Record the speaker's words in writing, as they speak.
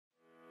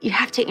You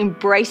have to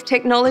embrace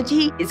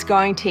technology. It's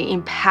going to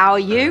empower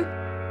you,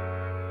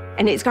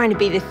 and it's going to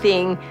be the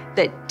thing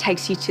that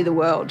takes you to the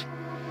world.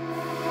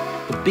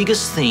 The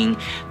biggest thing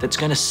that's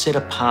going to set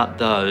apart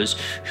those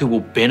who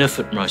will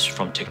benefit most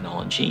from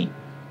technology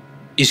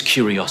is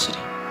curiosity.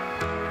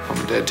 Mum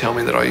and Dad tell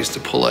me that I used to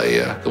pull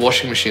the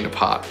washing machine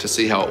apart to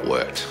see how it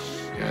worked.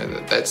 You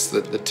know, that's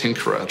the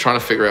tinkerer, trying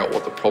to figure out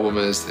what the problem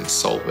is, then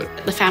solve it.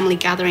 At the family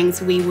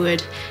gatherings, we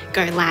would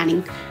go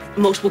LANing.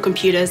 Multiple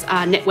computers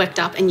are networked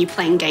up and you're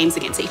playing games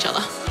against each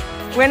other.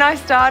 When I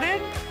started,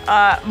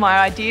 my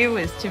idea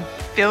was to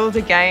build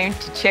a game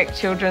to check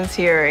children's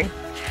hearing.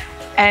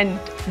 And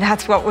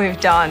that's what we've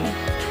done.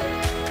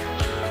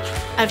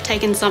 I've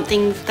taken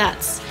something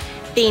that's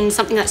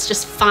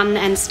just fun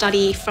and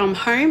study from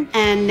home,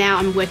 and now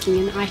I'm working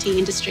in the IT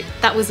industry.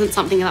 That wasn't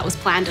something that was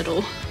planned at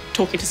all.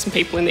 Talking to some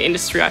people in the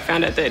industry, I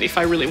found out that if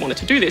I really wanted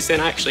to do this,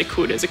 then I actually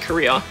could as a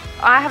career.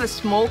 I have a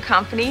small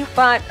company,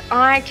 but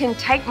I can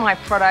take my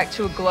product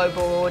to a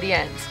global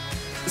audience.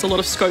 There's a lot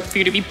of scope for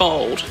you to be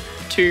bold,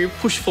 to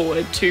push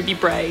forward, to be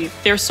brave.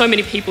 There are so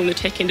many people in the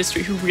tech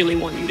industry who really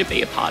want you to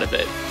be a part of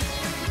it.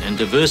 And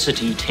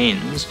diversity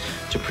tends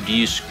to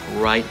produce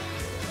great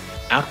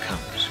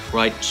outcomes,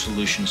 great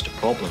solutions to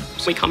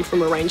problems. We come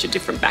from a range of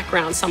different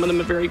backgrounds. Some of them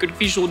are very good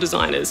visual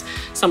designers.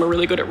 Some are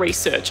really good at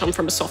research. I'm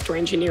from a software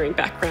engineering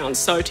background.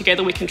 So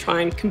together we can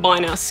try and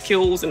combine our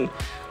skills and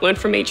learn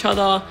from each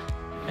other.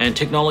 And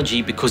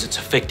technology, because it's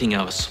affecting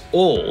us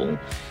all,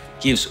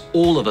 gives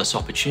all of us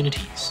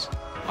opportunities.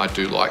 I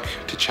do like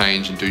to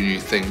change and do new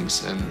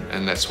things,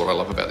 and that's what I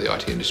love about the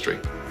IT industry.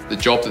 The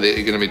job that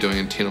you're going to be doing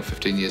in 10 or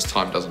 15 years'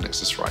 time doesn't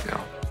exist right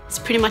now. It's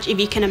pretty much, if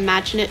you can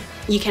imagine it,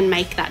 you can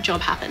make that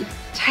job happen.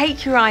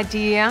 Take your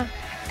idea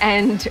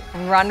and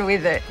run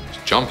with it.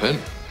 Jump in.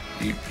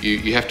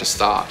 You have to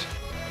start.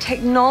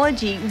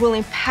 Technology will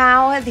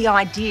empower the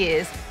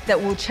ideas that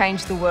will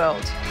change the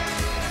world.